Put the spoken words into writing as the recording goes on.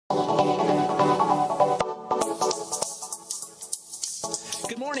Good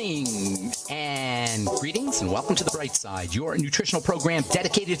morning and greetings and welcome to The Bright Side, your nutritional program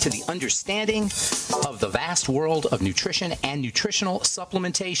dedicated to the understanding of the vast world of nutrition and nutritional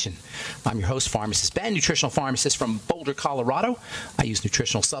supplementation. I'm your host, Pharmacist Ben, nutritional pharmacist from Boulder, Colorado. I use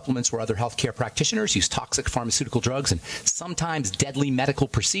nutritional supplements where other healthcare practitioners use toxic pharmaceutical drugs and sometimes deadly medical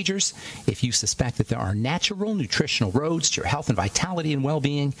procedures. If you suspect that there are natural nutritional roads to your health and vitality and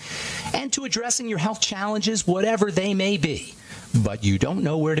well-being and to addressing your health challenges, whatever they may be, but you don't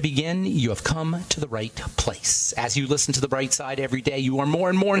know where to begin, you have come to the right place. As you listen to The Bright Side every day, you are more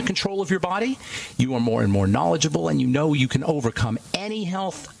and more in control of your body, you are more and more knowledgeable, and you know you can overcome any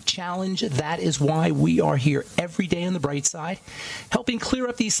health challenge. That is why we are here every day on The Bright Side, helping clear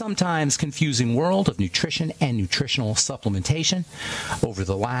up the sometimes confusing world of nutrition and nutritional supplementation. Over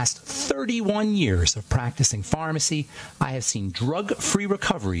the last 31 years of practicing pharmacy, I have seen drug-free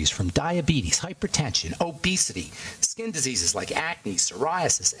recoveries from diabetes, hypertension, obesity, skin diseases like acne,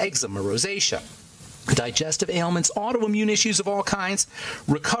 psoriasis, eczema, rosacea, digestive ailments, autoimmune issues of all kinds,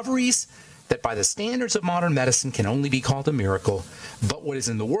 recoveries that by the standards of modern medicine can only be called a miracle. But what is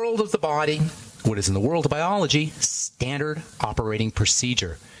in the world of the body, what is in the world of biology, standard operating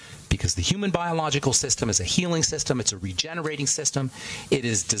procedure. Because the human biological system is a healing system, it's a regenerating system. It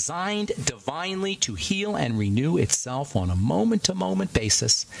is designed divinely to heal and renew itself on a moment-to-moment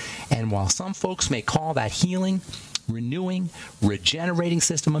basis. And while some folks may call that healing, renewing, regenerating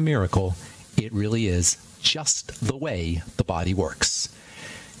system a miracle, it really is just the way the body works.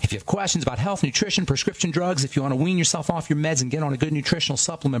 If you have questions about health, nutrition, prescription drugs, if you want to wean yourself off your meds and get on a good nutritional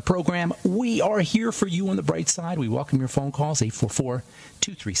supplement program, we are here for you on The Bright Side. We welcome your phone calls.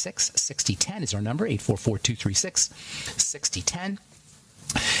 844-236-6010 is our number, 844-236-6010.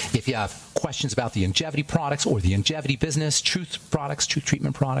 If you have questions about the longevity products or the longevity business, truth products, truth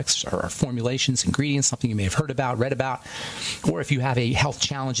treatment products, or formulations, ingredients, something you may have heard about, read about, or if you have a health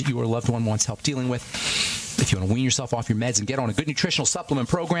challenge that you or a loved one wants help dealing with, if you want to wean yourself off your meds and get on a good nutritional supplement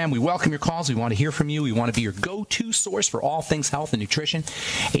program, we welcome your calls. We want to hear from you. We want to be your go-to source for all things health and nutrition.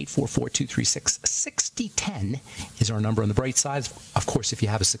 844-236-6010 is our number on The Bright Side. Of course, if you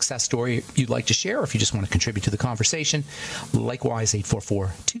have a success story you'd like to share, or if you just want to contribute to the conversation, likewise,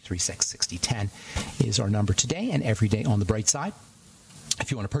 844-236-6010 is our number today and every day on The Bright Side. If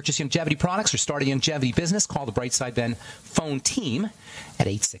you want to purchase longevity products or start a longevity business, call the Bright Side Ben phone team at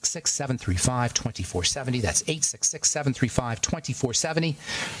 866-735-2470. That's 866-735-2470.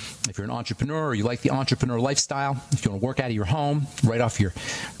 If you're an entrepreneur or you like the entrepreneur lifestyle, if you want to work out of your home, right off your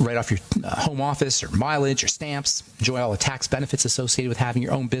home office or mileage or stamps, enjoy all the tax benefits associated with having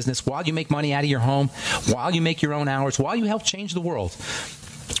your own business while you make money out of your home, while you make your own hours, while you help change the world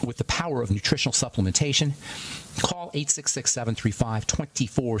with the power of nutritional supplementation, call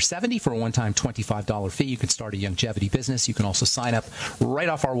 866-735-2470 for a one-time $25 fee. You can start a longevity business. You can also sign up right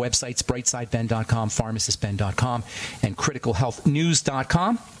off our websites, brightsideben.com, pharmacistben.com, and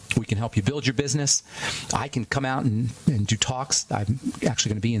criticalhealthnews.com. We can help you build your business. I can come out and do talks. I'm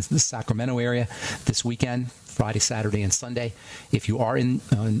actually going to be in the Sacramento area this weekend, Friday, Saturday, and Sunday. If you are in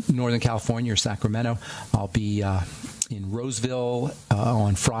Northern California or Sacramento, I'll be in Roseville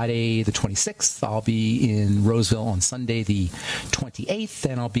on Friday the 26th. I'll be in Roseville on Sunday the 28th,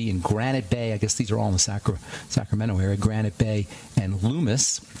 and I'll be in Granite Bay. I guess these are all in the Sacramento area, Granite Bay and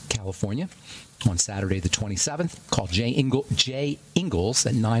Loomis, California, on Saturday the 27th. Call Jay Ingalls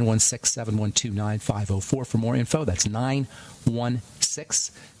at 916-712-9504 for more info. That's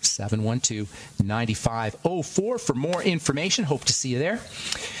 916-712-9504 for more information. Hope to see you there.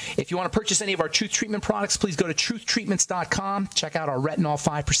 If you want to purchase any of our Truth Treatment products, please go to truthtreatments.com. Check out our Retinol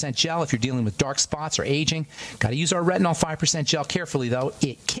 5% gel if you're dealing with dark spots or aging. Got to use our Retinol 5% gel carefully, though.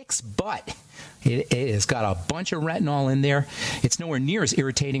 It kicks butt. It has got a bunch of retinol in there. It's nowhere near as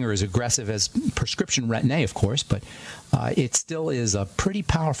irritating or as aggressive as prescription Retin-A, of course, but it still is a pretty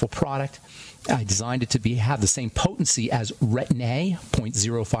powerful product. I designed it to have the same potency as Retin-A,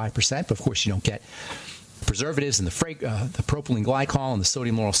 0.05%, but of course you don't get preservatives and the propylene glycol and the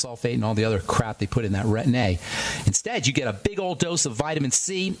sodium lauryl sulfate and all the other crap they put in that Retin-A. Instead, you get a big old dose of vitamin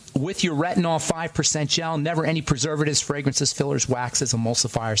C with your Retinol 5% gel. Never any preservatives, fragrances, fillers, waxes,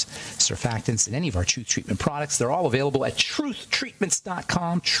 emulsifiers, surfactants in any of our Truth Treatment products. They're all available at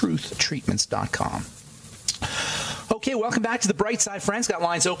truthtreatments.com, truthtreatments.com. Okay, welcome back to The Bright Side, friends. Got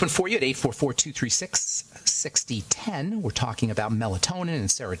lines open for you at 844-236-6010. 6010. We're talking about melatonin and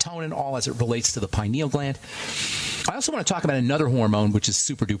serotonin, all as it relates to the pineal gland. I also want to talk about another hormone, which is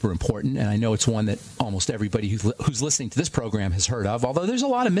super duper important, and I know it's one that almost everybody who's listening to this program has heard of, although there's a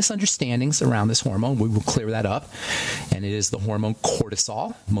lot of misunderstandings around this hormone. We will clear that up, and it is the hormone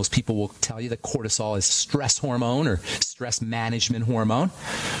cortisol. Most people will tell you that cortisol is stress hormone or stress management hormone,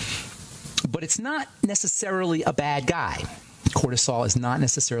 but it's not necessarily a bad guy. Cortisol is not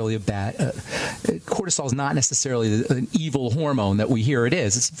necessarily cortisol is not necessarily an evil hormone that we hear it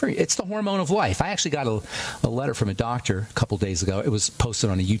is. It's the hormone of life. I actually got a letter from a doctor a couple days ago. It was posted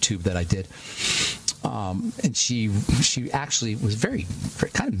on a YouTube that I did. And she actually was very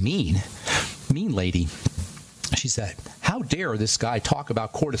kind of mean lady. She said, "How dare this guy talk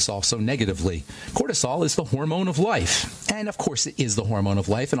about cortisol so negatively? Cortisol is the hormone of life." And of course it is the hormone of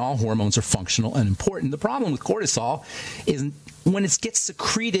life, and all hormones are functional and important. The problem with cortisol is when it gets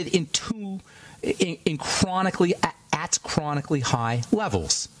secreted at chronically high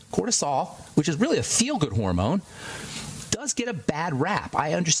levels. Cortisol, which is really a feel-good hormone, does get a bad rap.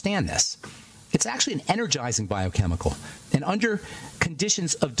 I understand this. It's actually an energizing biochemical. And under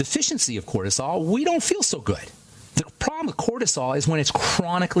conditions of deficiency of cortisol, we don't feel so good. The problem with cortisol is when it's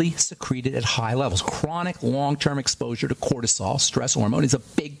chronically secreted at high levels. Chronic long-term exposure to cortisol, stress hormone, is a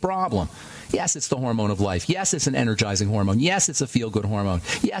big problem. Yes, it's the hormone of life. Yes, it's an energizing hormone. Yes, it's a feel-good hormone.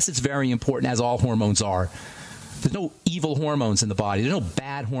 Yes, it's very important, as all hormones are. There's no evil hormones in the body. There's no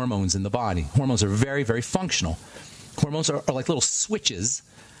bad hormones in the body. Hormones are very, very functional. Hormones are like little switches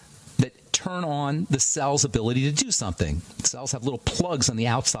that turn on the cell's ability to do something. Cells have little plugs on the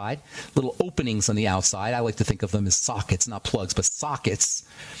outside, little openings on the outside. I like to think of them as sockets, not plugs, but sockets.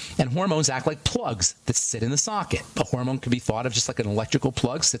 And hormones act like plugs that sit in the socket. A hormone can be thought of just like an electrical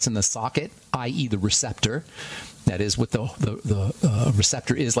plug sits in the socket, i.e. the receptor. That is what the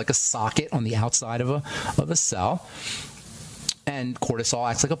receptor is, like a socket on the outside of a cell. And cortisol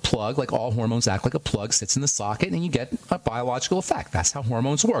acts like a plug, like all hormones act like a plug, sits in the socket, and you get a biological effect. That's how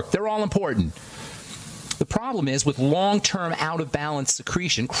hormones work. They're all important. The problem is with long-term out-of-balance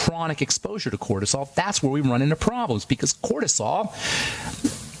secretion, chronic exposure to cortisol, that's where we run into problems, because cortisol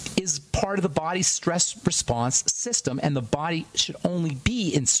is part of the body's stress response system, and the body should only be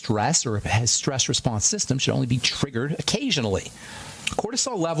in stress, or if it has stress response system, should only be triggered occasionally.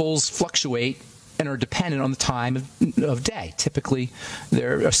 Cortisol levels fluctuate and are dependent on the time of day. Typically,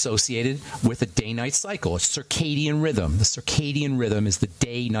 they're associated with a day-night cycle, a circadian rhythm. The circadian rhythm is the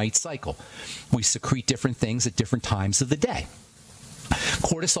day-night cycle. We secrete different things at different times of the day.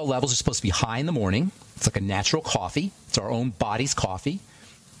 Cortisol levels are supposed to be high in the morning. It's like a natural coffee. It's our own body's coffee.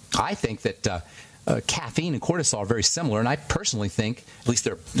 I think that caffeine and cortisol are very similar, and I personally think, at least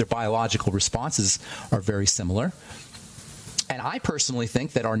their biological responses are very similar. And I personally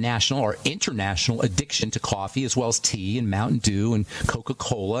think that our national or international addiction to coffee, as well as tea and Mountain Dew and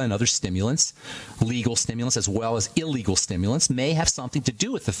Coca-Cola and other stimulants, legal stimulants as well as illegal stimulants, may have something to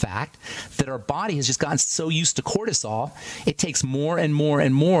do with the fact that our body has just gotten so used to cortisol, it takes more and more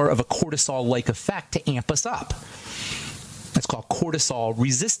and more of a cortisol-like effect to amp us up. That's called cortisol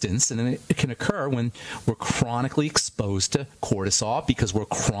resistance, and it can occur when we're chronically exposed to cortisol because we're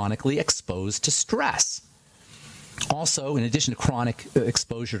chronically exposed to stress. Also, in addition to chronic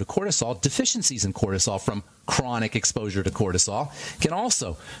exposure to cortisol, deficiencies in cortisol from chronic exposure to cortisol can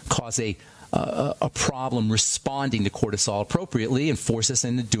also cause a problem responding to cortisol appropriately and force us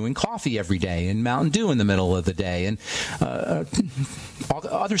into doing coffee every day and Mountain Dew in the middle of the day and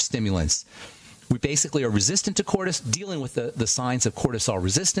other stimulants. We basically are resistant to cortisol, dealing with the signs of cortisol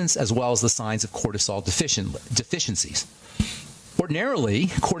resistance as well as the signs of cortisol deficiencies. Ordinarily,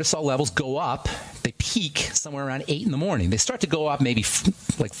 cortisol levels go up. They peak somewhere around 8 in the morning. They start to go up maybe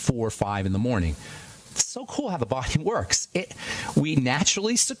like 4 or 5 in the morning. It's so cool how the body works. We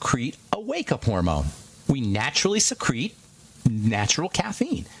naturally secrete a wake-up hormone. We naturally secrete natural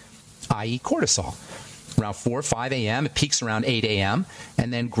caffeine, i.e. cortisol. Around 4 or 5 a.m., it peaks around 8 a.m.,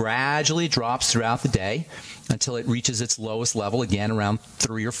 and then gradually drops throughout the day until it reaches its lowest level again around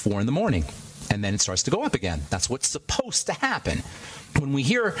 3 or 4 in the morning. And then it starts to go up again. That's what's supposed to happen. When we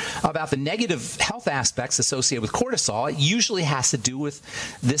hear about the negative health aspects associated with cortisol, it usually has to do with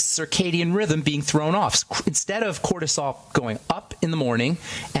this circadian rhythm being thrown off. Instead of cortisol going up in the morning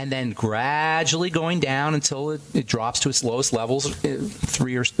and then gradually going down until it drops to its lowest levels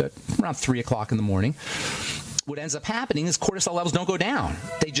around 3 o'clock in the morning, what ends up happening is cortisol levels don't go down.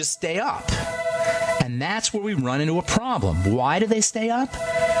 They just stay up. And that's where we run into a problem. Why do they stay up?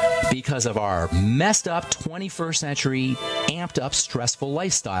 because of our messed up 21st century, amped up, stressful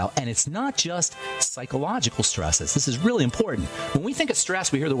lifestyle. And it's not just psychological stresses. This is really important. When we think of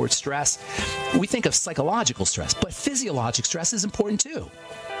stress, we hear the word stress. We think of psychological stress, but physiologic stress is important too.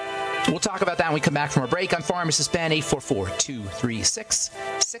 We'll talk about that when we come back from our break. I'm Pharmacist Ben.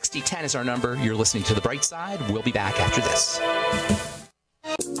 844-236-6010 is our number. You're listening to The Bright Side. We'll be back after this.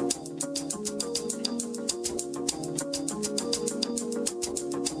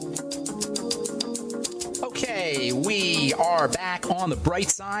 Okay, we are back on The Bright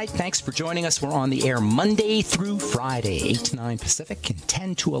Side. Thanks for joining us. We're on the air Monday through Friday, 8 to 9 Pacific and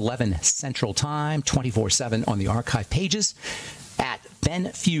 10 to 11 Central Time, 24/7 on the archive pages at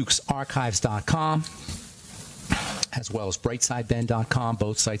benfuchsarchives.com, as well as brightsideben.com.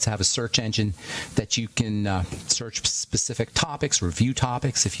 Both sites have a search engine that you can search specific topics, review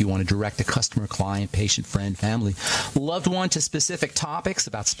topics. If you want to direct a customer, client, patient, friend, family, loved one to specific topics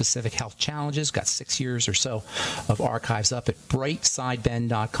about specific health challenges, got 6 years or so of archives up at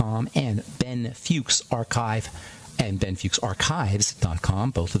brightsideben.com and Ben Fuchs Archive and benfuchsarchives.com.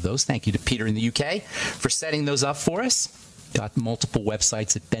 Both of those. Thank you to Peter in the UK for setting those up for us. Got multiple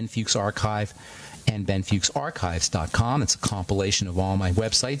websites at Ben Fuchs Archive and benfuchsarchives.com. It's a compilation of all my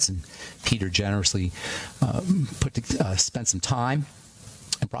websites, and Peter generously spent some time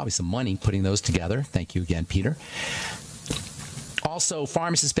and probably some money putting those together. Thank you again, Peter. Also,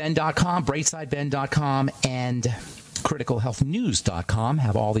 pharmacistben.com, brightsideben.com, and criticalhealthnews.com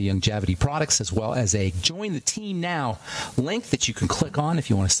have all the longevity products, as well as a Join the Team Now link that you can click on if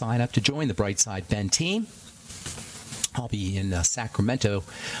you want to sign up to join the Brightside Ben team. I'll be in Sacramento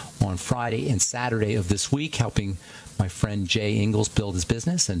on Friday and Saturday of this week, helping my friend Jay Ingalls build his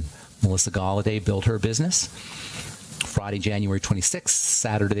business and Melissa Galladay build her business. Friday, January 26th,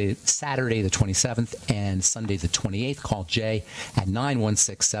 Saturday the 27th, and Sunday the 28th. Call Jay at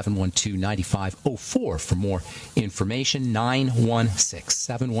 916-712-9504 for more information.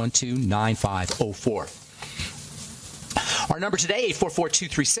 916-712-9504. Our number today,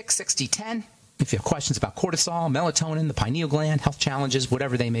 844-236-6010. If you have questions about cortisol, melatonin, the pineal gland, health challenges,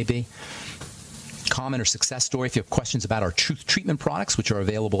 whatever they may be, comment or success story. If you have questions about our Truth Treatment products, which are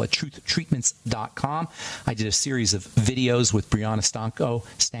available at truthtreatments.com. I did a series of videos with Brianna Stanko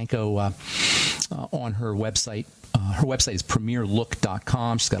on her website. Her website is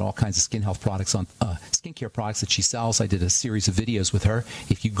premierlook.com. She's got all kinds of skin health products on skincare products that she sells. I did a series of videos with her.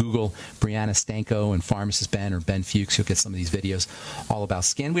 If you Google Brianna Stanko and Pharmacist Ben or Ben Fuchs, you'll get some of these videos all about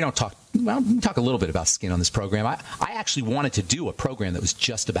skin. We talk a little bit about skin on this program. I actually wanted to do a program that was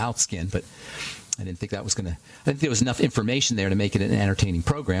just about skin, but I didn't think there was enough information there to make it an entertaining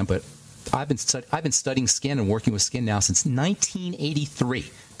program. But I've been studying skin and working with skin now since 1983.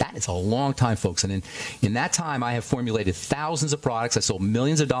 That is a long time, folks. And in that time, I have formulated thousands of products. I sold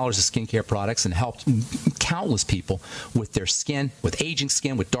millions of dollars of skincare products and helped countless people with their skin, with aging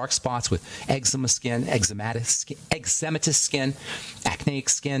skin, with dark spots, with eczema skin, eczematous skin, acneic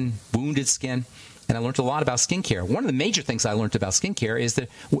skin, wounded skin. And I learned a lot about skincare. One of the major things I learned about skincare is that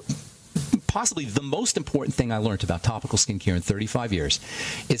possibly the most important thing I learned about topical skincare in 35 years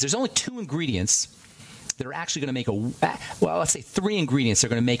is there's only 2 ingredients that are actually going to make let's say 3 ingredients that are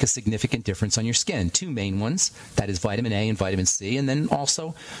going to make a significant difference on your skin. 2 main ones, that is vitamin A and vitamin C, and then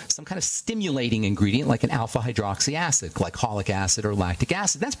also some kind of stimulating ingredient like an alpha hydroxy acid, glycolic acid, or lactic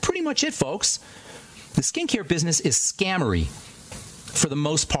acid. That's pretty much it, folks. The skincare business is scammery for the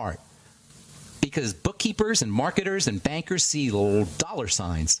most part because bookkeepers and marketers and bankers see little dollar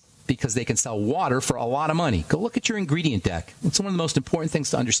signs because they can sell water for a lot of money. Go look at your ingredient deck. It's one of the most important things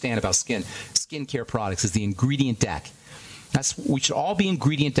to understand about skincare products is the ingredient deck. We should all be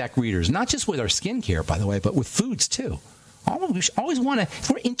ingredient deck readers, not just with our skincare, by the way, but with foods too. We should always want to, if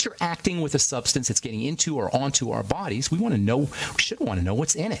we're interacting with a substance that's getting into or onto our bodies, we should want to know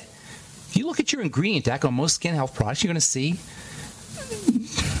what's in it. If you look at your ingredient deck on most skin health products, you're going to see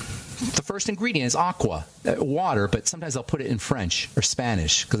the first ingredient is aqua, water, but sometimes they'll put it in French or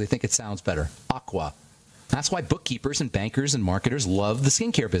Spanish because they think it sounds better. Aqua. That's why bookkeepers and bankers and marketers love the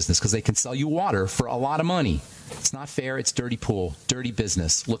skincare business because they can sell you water for a lot of money. It's not fair. It's dirty pool, dirty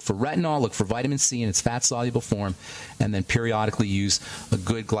business. Look for retinol, look for vitamin C in its fat-soluble form, and then periodically use a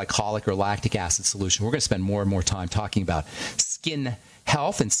good glycolic or lactic acid solution. We're going to spend more and more time talking about skin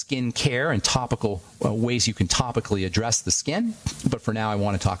health and skin care and topical ways you can topically address the skin. But for now, I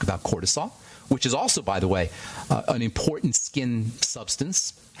want to talk about cortisol, which is also, by the way, an important skin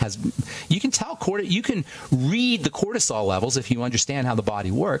substance. You can tell you can read the cortisol levels if you understand how the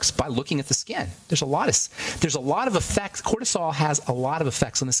body works by looking at the skin. There's a lot of effects. Cortisol has a lot of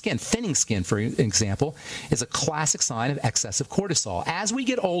effects on the skin. Thinning skin, for example, is a classic sign of excessive cortisol. As we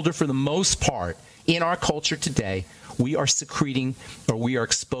get older, for the most part, in our culture today, we are secreting or we are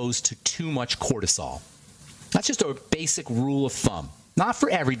exposed to too much cortisol. That's just a basic rule of thumb. Not for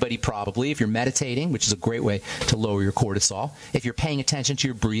everybody, probably. If you're meditating, which is a great way to lower your cortisol. If you're paying attention to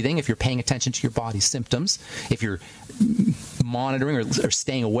your breathing, if you're paying attention to your body's symptoms, if you're monitoring or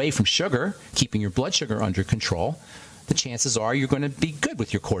staying away from sugar, keeping your blood sugar under control, the chances are you're going to be good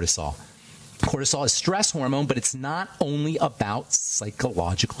with your cortisol. Cortisol is stress hormone, but it's not only about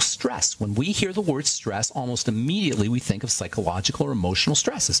psychological stress. When we hear the word stress, almost immediately we think of psychological or emotional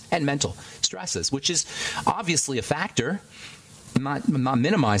stresses and mental stresses, which is obviously a factor. I'm not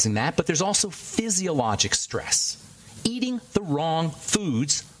minimizing that, but there's also physiologic stress. Eating the wrong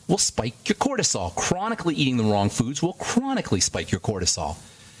foods will spike your cortisol. Chronically eating the wrong foods will chronically spike your cortisol.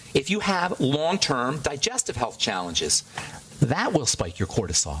 If you have long-term digestive health challenges, that will spike your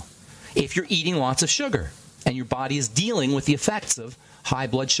cortisol. If you're eating lots of sugar and your body is dealing with the effects of high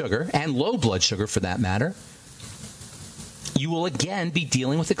blood sugar and low blood sugar for that matter, you will again be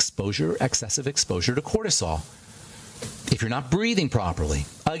dealing with excessive exposure to cortisol. If you're not breathing properly,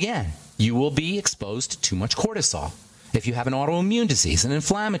 again, you will be exposed to too much cortisol. If you have an autoimmune disease, an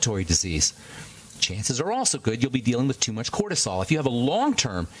inflammatory disease, chances are also good you'll be dealing with too much cortisol. If you have a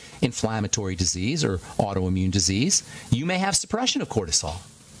long-term inflammatory disease or autoimmune disease, you may have suppression of cortisol.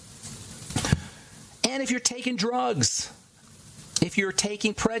 And if you're taking drugs, if you're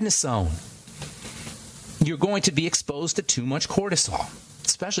taking prednisone, you're going to be exposed to too much cortisol,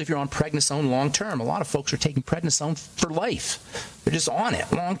 especially if you're on prednisone long term. A lot of folks are taking prednisone for life. They're just on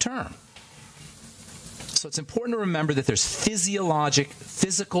it long term. So it's important to remember that there's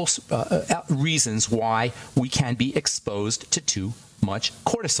physical reasons why we can be exposed to too much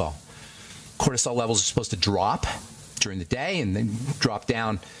cortisol. Cortisol levels are supposed to drop during the day and then drop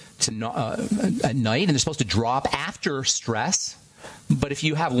down to at night, and they're supposed to drop after stress. But if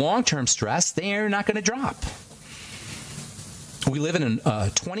you have long-term stress, they're not going to drop. We live in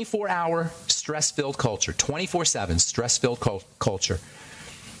a 24-hour stress-filled culture, 24/7 stress-filled culture.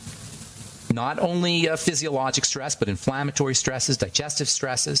 Not only physiologic stress, but inflammatory stresses, digestive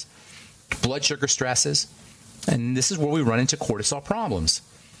stresses, blood sugar stresses. And this is where we run into cortisol problems.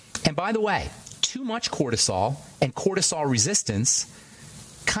 And by the way, too much cortisol and cortisol resistance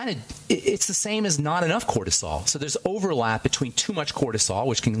it's the same as not enough cortisol. So there's overlap between too much cortisol,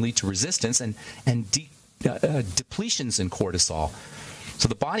 which can lead to resistance, and depletions in cortisol. So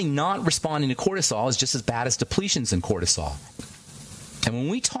the body not responding to cortisol is just as bad as depletions in cortisol. And when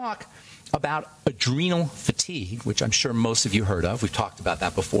we talk about adrenal fatigue, which I'm sure most of you heard of, we've talked about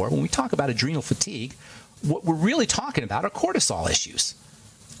that before. When we talk about adrenal fatigue, what we're really talking about are cortisol issues,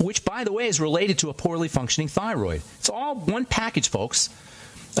 which, by the way, is related to a poorly functioning thyroid. It's all one package, folks.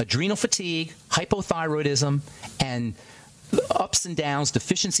 Adrenal fatigue, hypothyroidism, and ups and downs,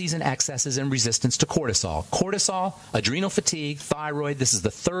 deficiencies and excesses, and resistance to cortisol. Cortisol, adrenal fatigue, thyroid. This is the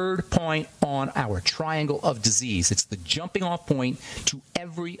third point on our triangle of disease. It's the jumping off point to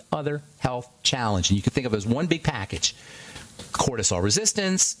every other health challenge. And you can think of it as one big package. Cortisol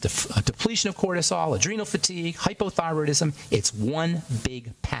resistance, depletion of cortisol, adrenal fatigue, hypothyroidism. It's one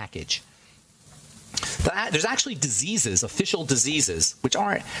big package. There's actually diseases, official diseases, which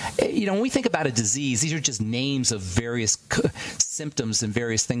aren't, when we think about a disease, these are just names of various symptoms and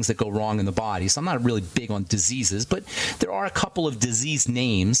various things that go wrong in the body. So I'm not really big on diseases, but there are a couple of disease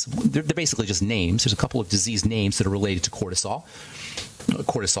names. They're basically just names. There's a couple of disease names that are related to cortisol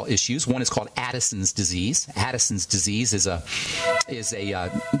issues. One is called Addison's disease. Addison's disease is a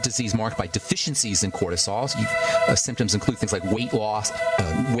disease marked by deficiencies in cortisol. So symptoms include things like weight loss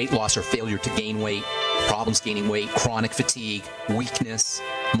or failure to gain weight, problems gaining weight, chronic fatigue, weakness,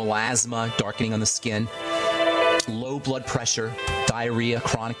 melasma, darkening on the skin, low blood pressure, diarrhea,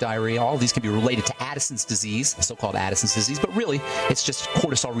 chronic diarrhea. All of these can be related to Addison's disease, so-called Addison's disease, but really it's just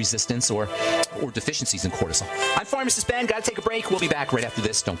cortisol resistance or deficiencies in cortisol. I'm Pharmacist Ben. Got to take a break. We'll be back right after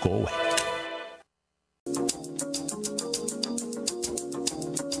this. Don't go away.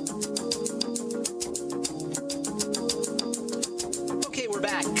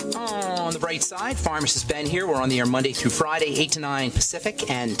 On the bright side, Pharmacist Ben here. We're on the air Monday through Friday, 8 to 9 Pacific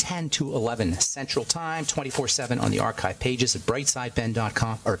and 10 to 11 Central Time, 24/7 on the archive pages at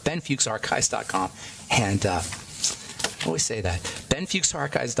brightsideben.com or benfuchsarchives.com. And I always say that,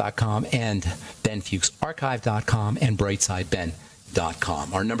 benfuchsarchives.com and benfuchsarchive.com and brightsideben.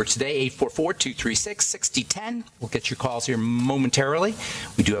 Our number today, 844-236-6010. We'll get your calls here momentarily.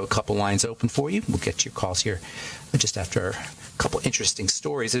 We do have a couple lines open for you. We'll get your calls here just after a couple interesting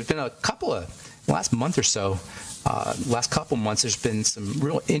stories. There's been a couple of, last month or so, last couple months, there's been some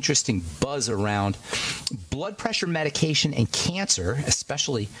real interesting buzz around blood pressure medication and cancer,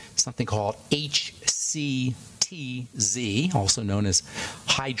 especially something called HCTZ, also known as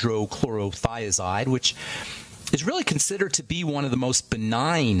hydrochlorothiazide, which is really considered to be one of the most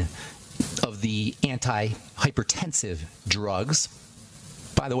benign of the antihypertensive drugs.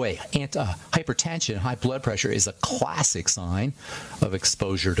 By the way, hypertension, high blood pressure, is a classic sign of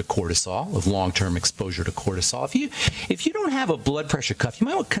exposure to cortisol, of long-term exposure to cortisol. If you don't have a blood pressure cuff, you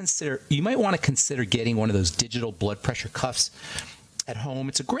might want to consider getting one of those digital blood pressure cuffs at home.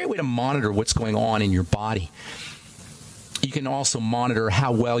 It's a great way to monitor what's going on in your body. You can also monitor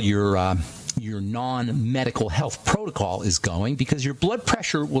how well your non-medical health protocol is going, because your blood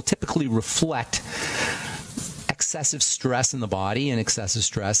pressure will typically reflect excessive stress in the body, and excessive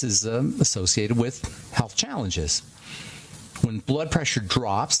stress is associated with health challenges. When blood pressure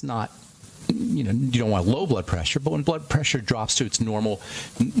drops, you don't want low blood pressure, but when blood pressure drops to its normal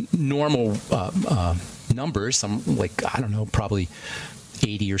numbers, probably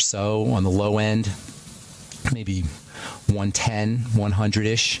 80 or so on the low end, maybe 110,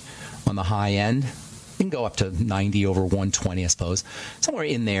 100-ish on the high end. You can go up to 90 over 120, I suppose, somewhere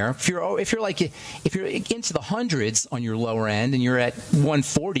in there. If you're into the hundreds on your lower end and you're at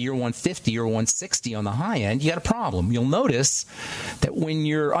 140 or 150 or 160 on the high end, you got a problem. You'll notice that when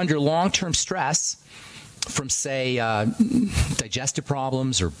you're under long-term stress from, say, digestive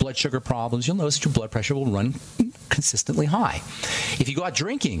problems or blood sugar problems, you'll notice that your blood pressure will run consistently high. If you go out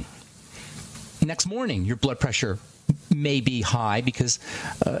drinking, next morning your blood pressure may be high, because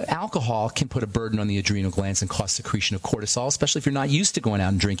alcohol can put a burden on the adrenal glands and cause secretion of cortisol, especially if you're not used to going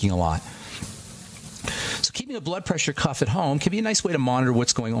out and drinking a lot. So keeping a blood pressure cuff at home can be a nice way to monitor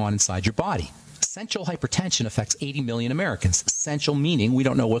what's going on inside your body. Essential hypertension affects 80 million Americans. Essential meaning we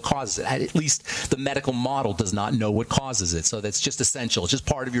don't know what causes it. At least the medical model does not know what causes it. So that's just essential. It's just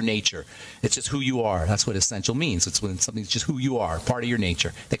part of your nature. It's just who you are. That's what essential means. It's when something's just who you are, part of your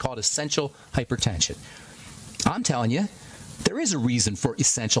nature. They call it essential hypertension. I'm telling you, there is a reason for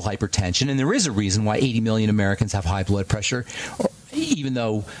essential hypertension, and there is a reason why 80 million Americans have high blood pressure, even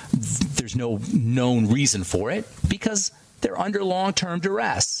though there's no known reason for it, because they're under long-term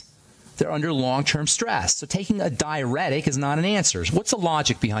duress. They're under long-term stress. So taking a diuretic is not an answer. What's the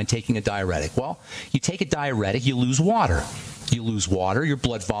logic behind taking a diuretic? Well, you take a diuretic, you lose water. You lose water, your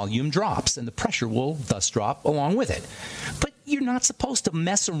blood volume drops, and the pressure will thus drop along with it. But you're not supposed to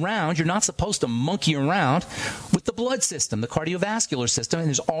mess around. You're not supposed to monkey around with the blood system, the cardiovascular system, and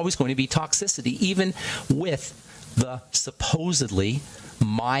there's always going to be toxicity, even with the supposedly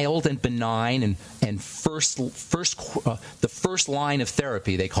mild and benign and the first line of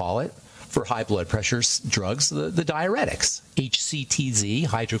therapy, they call it, for high blood pressure drugs, the diuretics. HCTZ,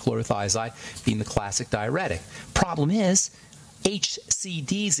 hydrochlorothiazide, being the classic diuretic. Problem is,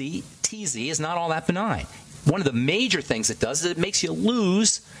 HCTZ is not all that benign. One of the major things it does is it makes you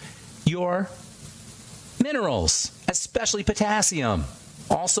lose your minerals, especially potassium,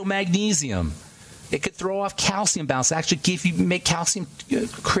 also magnesium. It could throw off calcium balance, actually make calcium,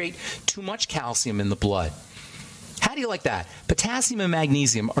 create too much calcium in the blood. How do you like that? Potassium and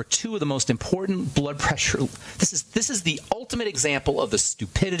magnesium are two of the most important blood pressure. This is the ultimate example of the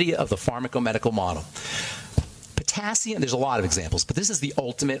stupidity of the pharmacomedical model. Potassium, there's a lot of examples, but this is the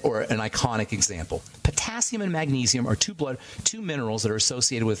ultimate or an iconic example. Potassium and magnesium are two minerals that are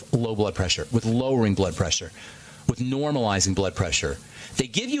associated with low blood pressure, with lowering blood pressure, with normalizing blood pressure. They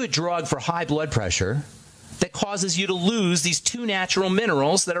give you a drug for high blood pressure that causes you to lose these two natural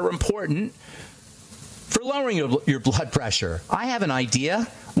minerals that are important for lowering your blood pressure. I have an idea.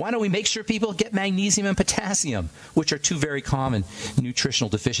 Why don't we make sure people get magnesium and potassium, which are two very common nutritional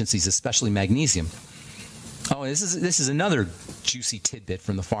deficiencies, especially magnesium. Oh, this is another juicy tidbit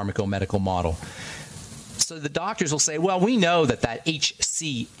from the pharmacomedical model. So the doctors will say, well, we know that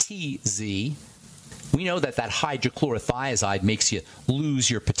HCTZ, we know that hydrochlorothiazide makes you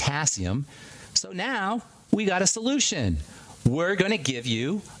lose your potassium. So now we got a solution. We're going to give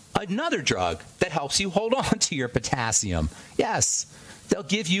you another drug that helps you hold on to your potassium. Yes, they'll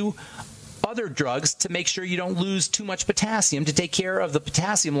give you other drugs to make sure you don't lose too much potassium, to take care of the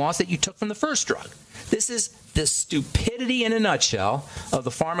potassium loss that you took from the first drug. This is the stupidity in a nutshell of the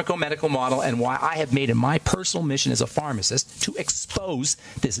pharmacomedical model, and why I have made it my personal mission as a pharmacist to expose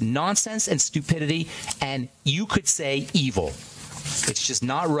this nonsense and stupidity, and you could say evil. It's just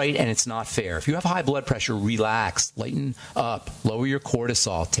not right, and it's not fair. If you have high blood pressure, relax, lighten up, lower your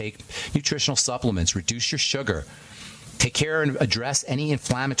cortisol, take nutritional supplements, reduce your sugar, take care and address any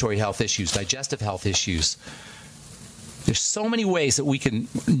inflammatory health issues, digestive health issues. There's so many ways that we can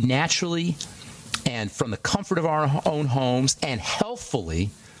naturally and from the comfort of our own homes and healthfully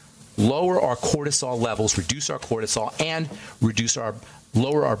lower our cortisol levels, reduce our cortisol, and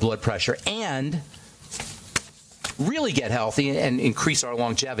lower our blood pressure, and really get healthy and increase our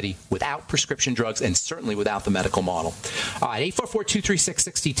longevity without prescription drugs and certainly without the medical model. All right,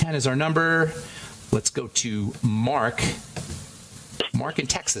 844-236-6010 is our number. Let's go to Mark. Mark in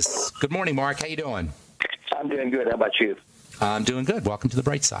Texas. Good morning, Mark. How you doing? I'm doing good. How about you? I'm doing good. Welcome to the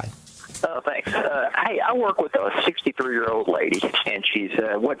bright side. Oh, thanks. Hey, I work with a 63-year-old lady, and she's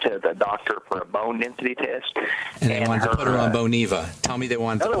went to the doctor for a bone density test. And they wanted to put her on Boniva. Tell me they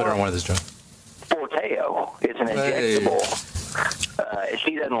wanted to put her on one of those drugs. Forteo is an injectable.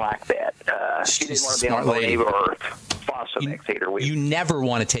 She doesn't like that. She didn't want to be on Boniva or Fosamax either. You never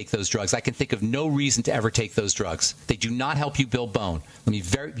want to take those drugs. I can think of no reason to ever take those drugs. They do not help you build bone. Let me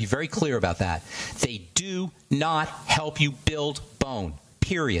be very clear about that. They do not help you build bone,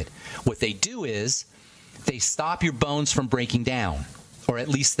 period. What they do is they stop your bones from breaking down, or at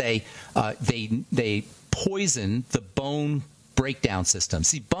least they poison the bone breakdown system.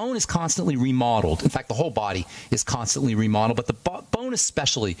 See, bone is constantly remodeled. In fact, the whole body is constantly remodeled, but the bone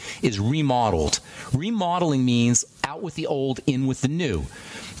especially is remodeled. Remodeling means out with the old, in with the new.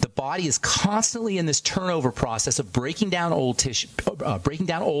 The body is constantly in this turnover process of breaking down old tissue, breaking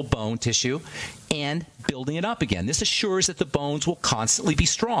down old bone tissue, and building it up again. This assures that the bones will constantly be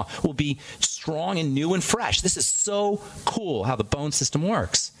strong, and new and fresh. This is so cool how the bone system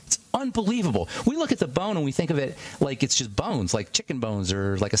works. It's unbelievable. We look at the bone and we think of it like it's just bones, like chicken bones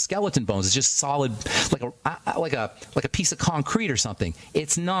or like a skeleton bones. It's just solid, like a piece of concrete or something.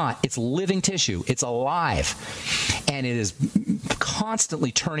 It's not. It's living tissue. It's alive, and it is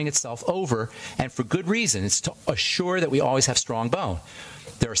constantly turning itself over, and for good reason. It's to assure that we always have strong bone.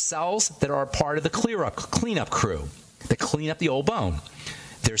 There are cells that are part of the cleanup crew that clean up the old bone.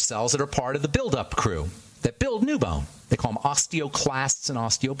 There's cells that are part of the build-up crew that build new bone. They call them osteoclasts and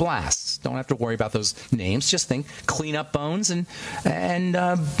osteoblasts. Don't have to worry about those names. Just think clean up bones and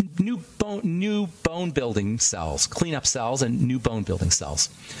new bone building cells, clean up cells and new bone building cells.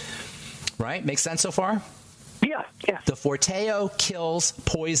 Right? Makes sense so far? Yeah. The Forteo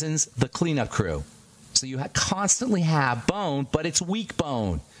poisons the cleanup crew. So you constantly have bone, but it's weak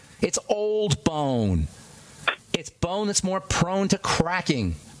bone. It's old bone. It's bone that's more prone to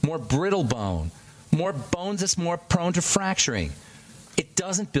cracking, more brittle bone. More bones that's more prone to fracturing. It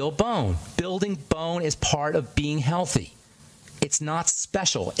doesn't build bone. Building bone is part of being healthy. It's not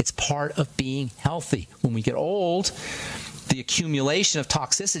special. It's part of being healthy. When we get old, the accumulation of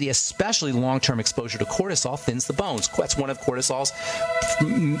toxicity, especially long-term exposure to cortisol, thins the bones. That's one of cortisol's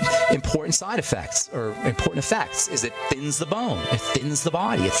important side effects, or important effects, is it thins the bone. It thins the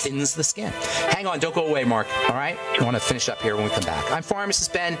body. It thins the skin. Hang on. Don't go away, Mark. All right? I want to finish up here when we come back. I'm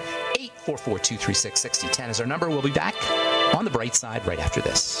Pharmacist Ben. 844-236-6010 is our number. We'll be back on the bright side right after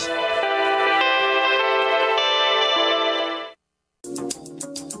this.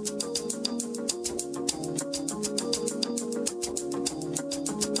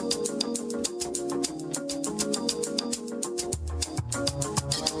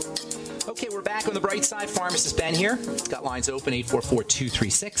 On the bright side, Pharmacist Ben here. Got lines open,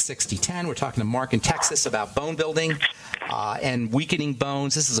 844-236-6010. We're talking to Mark in Texas about bone building and weakening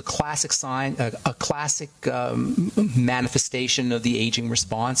bones. This is a classic sign, a classic manifestation of the aging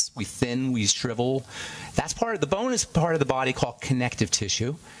response. We thin, we shrivel. That's part of the bone is part of the body called connective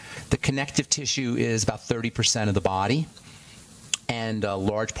tissue. The connective tissue is about 30% of the body, and a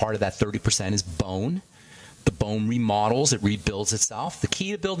large part of that 30% is bone. The bone remodels, it rebuilds itself. The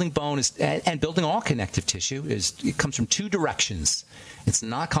key to building bone is, and building all connective tissue, is it comes from two directions. It's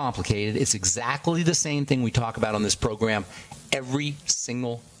not complicated. It's exactly the same thing we talk about on this program every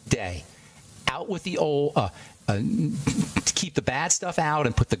single day. Out with the old, to keep the bad stuff out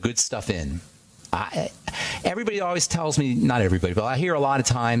and put the good stuff in. Everybody always tells me, not everybody, but I hear a lot of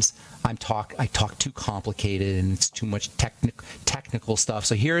times I talk too complicated and it's too much technical stuff.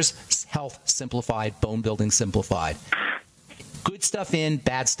 So here's health simplified, bone building simplified. Good stuff in,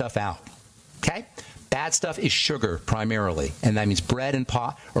 bad stuff out. Okay? Bad stuff is sugar primarily, and that means bread and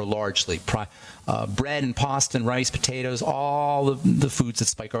largely bread and pasta and rice, potatoes, all of the foods that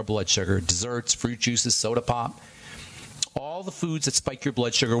spike our blood sugar, desserts, fruit juices, soda pop. All the foods that spike your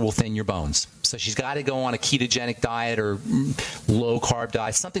blood sugar will thin your bones. So she's got to go on a ketogenic diet or low-carb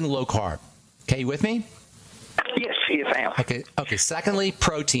diet, something low-carb. Okay, you with me? Yes. Yes, I am. Okay. Secondly,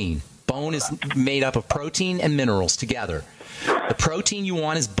 protein. Bone is made up of protein and minerals together. The protein you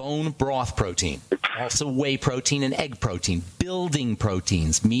want is bone broth protein. Also whey protein and egg protein. Building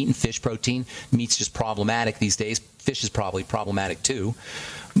proteins. Meat and fish protein. Meat's just problematic these days. Fish is probably problematic too.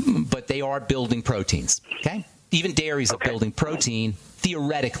 But they are building proteins. Okay? Even dairy is a building protein,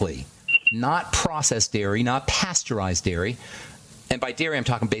 theoretically. Not processed dairy, not pasteurized dairy. And by dairy, I'm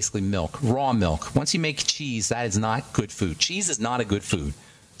talking basically milk, raw milk. Once you make cheese, that is not good food. Cheese is not a good food.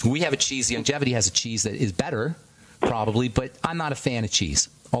 We have a cheese, Longevity has a cheese that is better, probably, but I'm not a fan of cheese,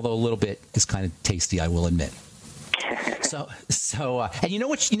 although a little bit is kind of tasty, I will admit. And you know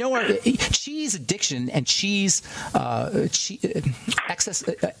what? Cheese addiction and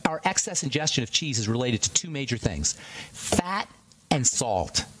our excess ingestion of cheese is related to two major things: fat and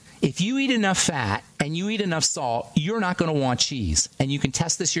salt. If you eat enough fat and you eat enough salt, you're not going to want cheese. And you can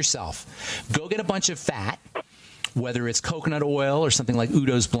test this yourself. Go get a bunch of fat, whether it's coconut oil or something like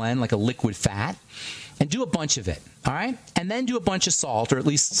Udo's blend, like a liquid fat, and do a bunch of it, all right? And then do a bunch of salt, or at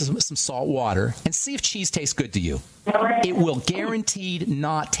least some salt water, and see if cheese tastes good to you. It will guaranteed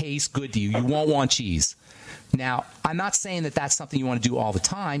not taste good to you. You won't want cheese. Now, I'm not saying that that's something you want to do all the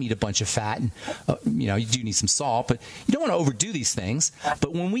time, eat a bunch of fat, and you do need some salt, but you don't want to overdo these things.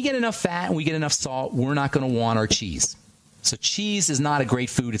 But when we get enough fat and we get enough salt, we're not going to want our cheese. So cheese is not a great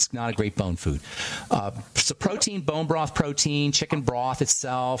food. It's not a great bone food. So protein, bone broth protein, chicken broth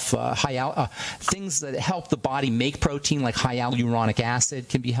itself, things that help the body make protein like hyaluronic acid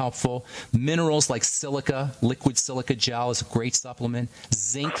can be helpful. Minerals like silica, liquid silica gel is a great supplement.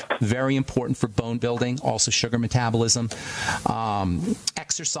 Zinc, very important for bone building, also sugar metabolism.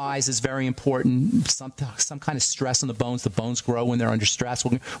 Exercise is very important. Some kind of stress on the bones. The bones grow when they're under stress.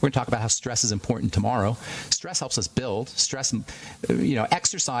 We're going to talk about how stress is important tomorrow. Stress helps us build.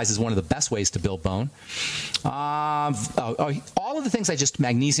 Exercise is one of the best ways to build bone. All of the things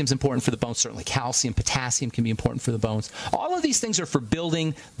magnesium is important for the bones, certainly calcium, potassium can be important for the bones. All of these things are for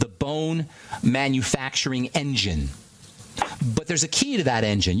building the bone manufacturing engine. But there's a key to that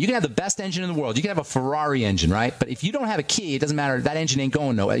engine. You can have the best engine in the world. You can have a Ferrari engine, right? But if you don't have a key, it doesn't matter. That engine ain't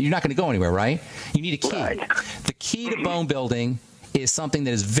going nowhere. You're not going to go anywhere, right? You need a key. Right. The key to bone building is something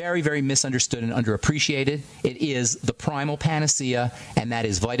that is very, very misunderstood and underappreciated. It is the primal panacea, and that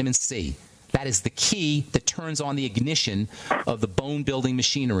is vitamin C. That is the key that turns on the ignition of the bone-building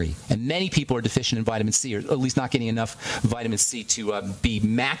machinery. And many people are deficient in vitamin C, or at least not getting enough vitamin C to be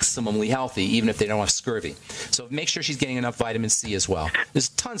maximally healthy, even if they don't have scurvy. So make sure she's getting enough vitamin C as well. There's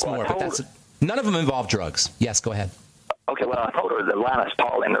tons more, but none of them involve drugs. Yes, go ahead. Okay, well, I told her the Linus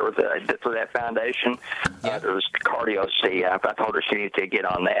Pauling, there was for that foundation, there was cardio C. I told her she needed to get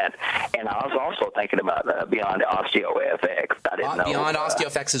on that. And I was also thinking about Beyond OsteoFX. I didn't know. Beyond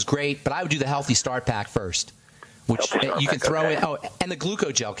OsteoFX is great, but I would do the Healthy Start Pack first, which you can throw in. Oh, and the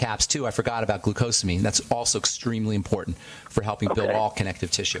glucogel caps, too. I forgot about glucosamine. That's also extremely important for helping build all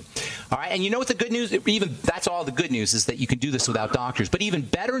connective tissue. All right, and you know what the good news, that's all the good news, is that you can do this without doctors. But even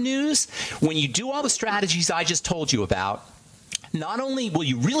better news, when you do all the strategies I just told you about, not only will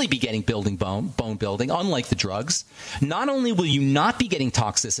you really be getting bone building, unlike the drugs, not only will you not be getting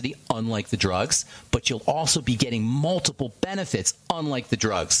toxicity, unlike the drugs, but you'll also be getting multiple benefits, unlike the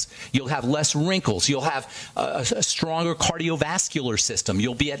drugs. You'll have less wrinkles. You'll have a stronger cardiovascular system.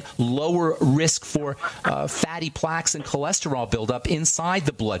 You'll be at lower risk for fatty plaques and cholesterol buildup inside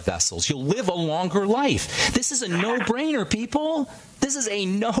the blood vessels. You'll live a longer life. This is a no-brainer, people. This is a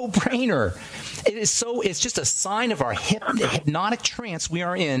no-brainer. It's just a sign of our hypnotic trance we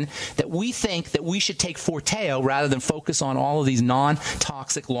are in, that we think that we should take Forteo rather than focus on all of these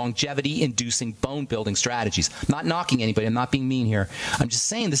non-toxic, longevity-inducing bone-building strategies. I'm not knocking anybody. I'm not being mean here. I'm just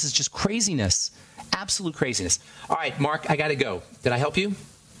saying this is just craziness, absolute craziness. All right, Mark, I got to go. Did I help you?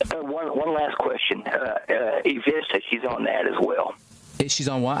 One last question. Evista, she's on that as well. She's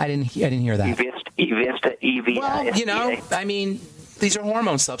on what? I didn't hear that. Evista, EVISTA. Well, I mean, these are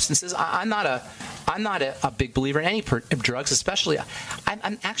hormone substances. I'm not a big believer in any drugs, especially.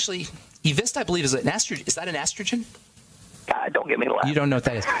 I'm actually, Evista, I believe, is an estrogen. Is that an estrogen? Don't get me laughing. You don't know what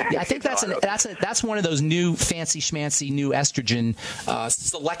that is. Yeah, I think that's one of those new fancy schmancy new estrogen,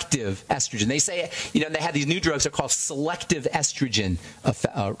 selective estrogen. They say, they have these new drugs. They're called selective estrogen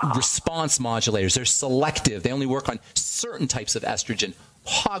response modulators. They're selective. They only work on certain types of estrogen.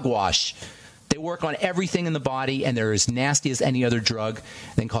 Hogwash. They work on everything in the body, and they're as nasty as any other drug.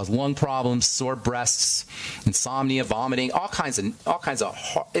 They can cause lung problems, sore breasts, insomnia, vomiting, all kinds of.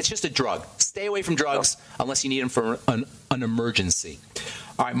 It's just a drug. Stay away from drugs unless you need them for an emergency.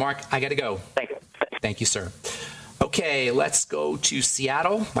 All right, Mark, I got to go. Thank you. Thank you, sir. Okay, let's go to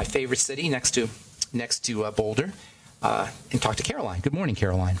Seattle, my favorite city, next to next to Boulder, and talk to Caroline. Good morning,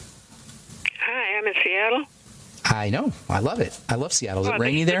 Caroline. Hi, I'm in Seattle. I know. I love it. I love Seattle. Is it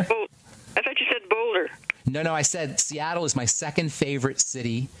rainy there? I thought you said Boulder. No, I said Seattle is my second favorite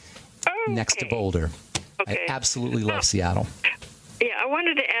city next to Boulder. Okay. I absolutely love Seattle. Yeah, I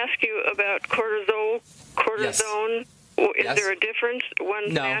wanted to ask you about cortisone. Yes. Is there a difference?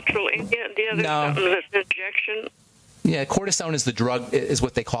 One's natural, and the other something that's an injection? Yeah, cortisone is the drug, is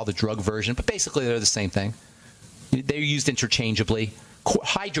what they call the drug version, but basically they're the same thing. They're used interchangeably.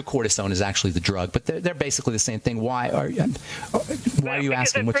 Hydrocortisone is actually the drug, but they're basically the same thing. Why are you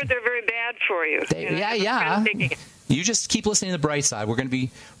asking? I've heard they're very bad for you. Yeah. You just keep listening to the bright side. We're going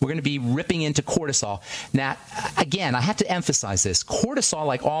to be ripping into cortisol. Now, again, I have to emphasize this. Cortisol,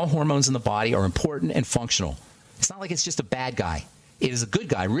 like all hormones in the body, are important and functional. It's not like it's just a bad guy. It is a good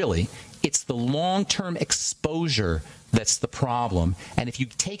guy, really. It's the long-term exposure that's the problem. And if you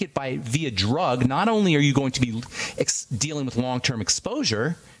take it via drug, not only are you going to be dealing with long-term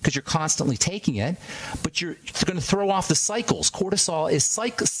exposure because you're constantly taking it, but you're going to throw off the cycles. Cortisol is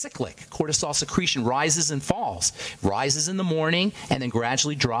cyclic. Cortisol secretion rises and falls. Rises in the morning and then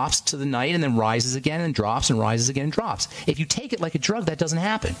gradually drops to the night and then rises again and drops and rises again and drops. If you take it like a drug, that doesn't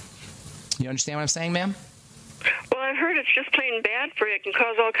happen. You understand what I'm saying, ma'am? Well, I've heard it's just plain bad for you. It can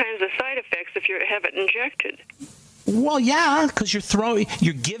cause all kinds of side effects if you have it injected. Well, yeah, because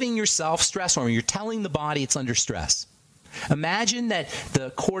you're giving yourself stress hormone. You're telling the body it's under stress. Imagine that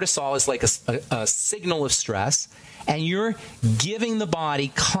the cortisol is like a signal of stress, and you're giving the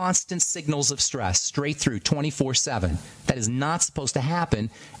body constant signals of stress straight through 24/7. That is not supposed to happen,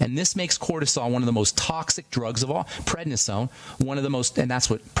 and this makes cortisol one of the most toxic drugs of all. Prednisone, and that's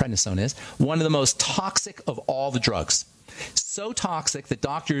what prednisone is, one of the most toxic of all the drugs. So toxic that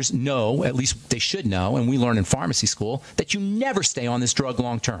doctors know, at least they should know, and we learn in pharmacy school, that you never stay on this drug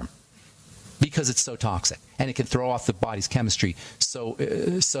long term because it's so toxic and it can throw off the body's chemistry so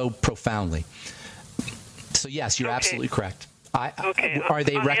profoundly. So yes, you're absolutely correct. Are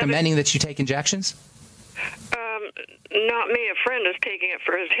they recommending that you take injections? Not me. A friend is taking it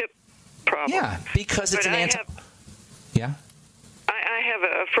for his hip problem. Yeah, because it's I have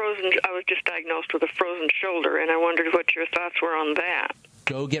a frozen. I was just diagnosed with a frozen shoulder, and I wondered what your thoughts were on that.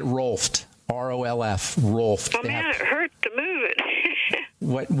 Go get Rolfed. ROLF. Rolfed. Oh man, it hurts to move it.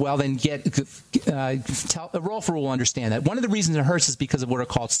 Well, then Rolf will understand that. One of the reasons it hurts is because of what are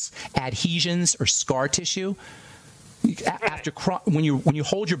called adhesions or scar tissue. When you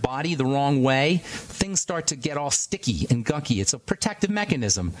hold your body the wrong way, things start to get all sticky and gunky. It's a protective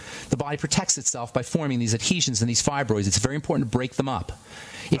mechanism. The body protects itself by forming these adhesions and these fibroids. It's very important to break them up.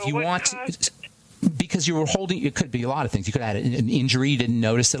 If you want to, because you were holding, it could be a lot of things. You could have had an injury, you didn't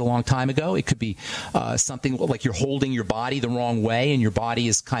notice it a long time ago. It could be something like you're holding your body the wrong way, and your body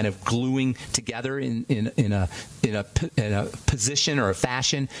is kind of gluing together in a position or a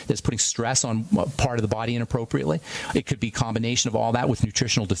fashion that's putting stress on part of the body inappropriately. It could be a combination of all that with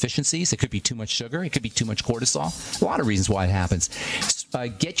nutritional deficiencies. It could be too much sugar. It could be too much cortisol. A lot of reasons why it happens.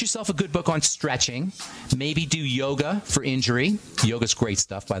 Get yourself a good book on stretching. Maybe do yoga for injury. Yoga's great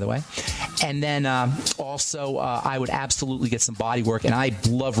stuff, by the way. And then also, I would absolutely get some body work. And I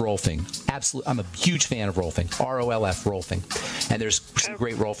love Rolfing. Absolutely, I'm a huge fan of Rolfing. ROLF, Rolfing. And there's some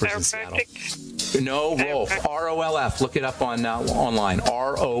great Rolfers in Seattle. No, Rolf. ROLF. Look it up on online.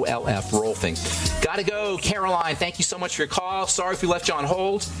 ROLF, Rolfing. Gotta go, Caroline. Thank you so much for your call. Sorry if we left you on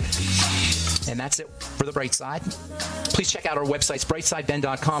hold. And that's it for The Bright Side. Please check out our websites,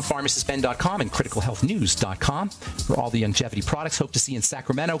 brightsideben.com, pharmacistben.com, and criticalhealthnews.com for all the longevity products. Hope to see you in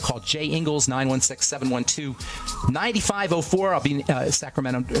Sacramento. Call Jay Ingalls, 916-712-9504. I'll be in the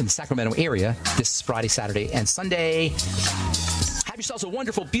Sacramento area this Friday, Saturday, and Sunday. Have yourselves a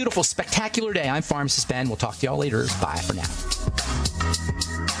wonderful, beautiful, spectacular day. I'm Pharmacist Ben. We'll talk to y'all later. Bye for now.